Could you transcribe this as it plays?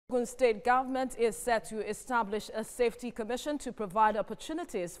Ogun State Government is set to establish a safety commission to provide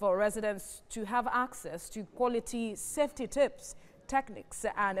opportunities for residents to have access to quality safety tips, techniques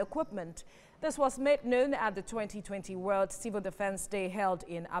and equipment. This was made known at the 2020 World Civil Defense Day held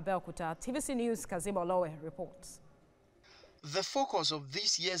in Abeokuta. TVC News Kazeem Olowe reports. The focus of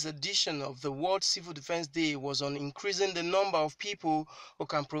this year's edition of the World Civil Defense Day was on increasing the number of people who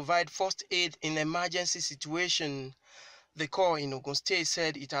can provide first aid in emergency situations. The Corps in Ogun State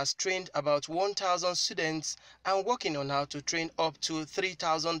said it has trained about 1,000 students and working on how to train up to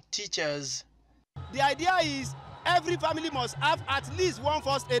 3,000 teachers. The idea is every family must have at least one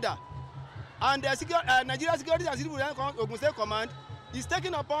first aider. And the Nigeria Security and Civil Defense Ogun State Command is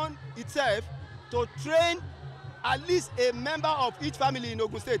taking upon itself to train at least a member of each family in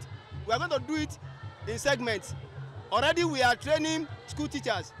Ogun State. We are going to do it in segments. Already we are training school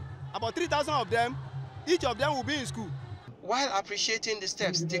teachers, about 3,000 of them. Each of them will be in school. While appreciating the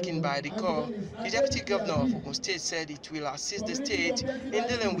steps taken by the Corps, the Deputy Governor of Ogun State said it will assist the state in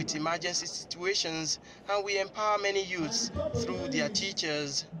dealing with emergency situations and will empower many youths through their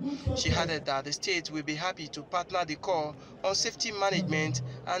teachers. She added that the state will be happy to partner the Corps on safety management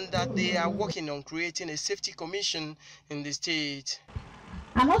and that they are working on creating a safety commission in the state.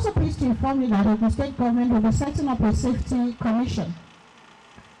 I'm also pleased to inform you that Ogun State Government will be setting up a safety commission,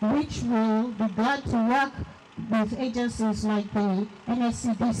 which will be glad to work with agencies like the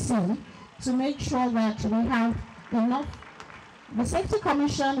NSCDC to make sure that we have enough. The Safety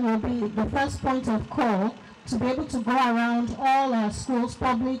Commission will be the first point of call to be able to go around all our schools,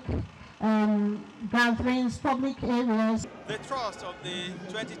 public gatherings, public areas. The thrust of the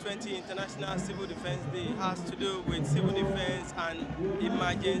 2020 International Civil Defense Day has to do with civil defense and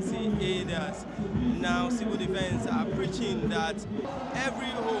emergency aiders. Now civil defense are preaching that every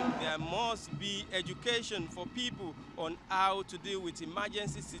home there must be education for people on how to deal with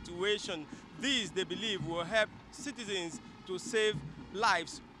emergency situations. These, they believe, will help citizens to save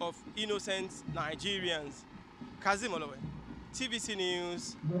lives of innocent Nigerians. Kazeem Olowe, TVC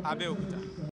News, Abeokuta.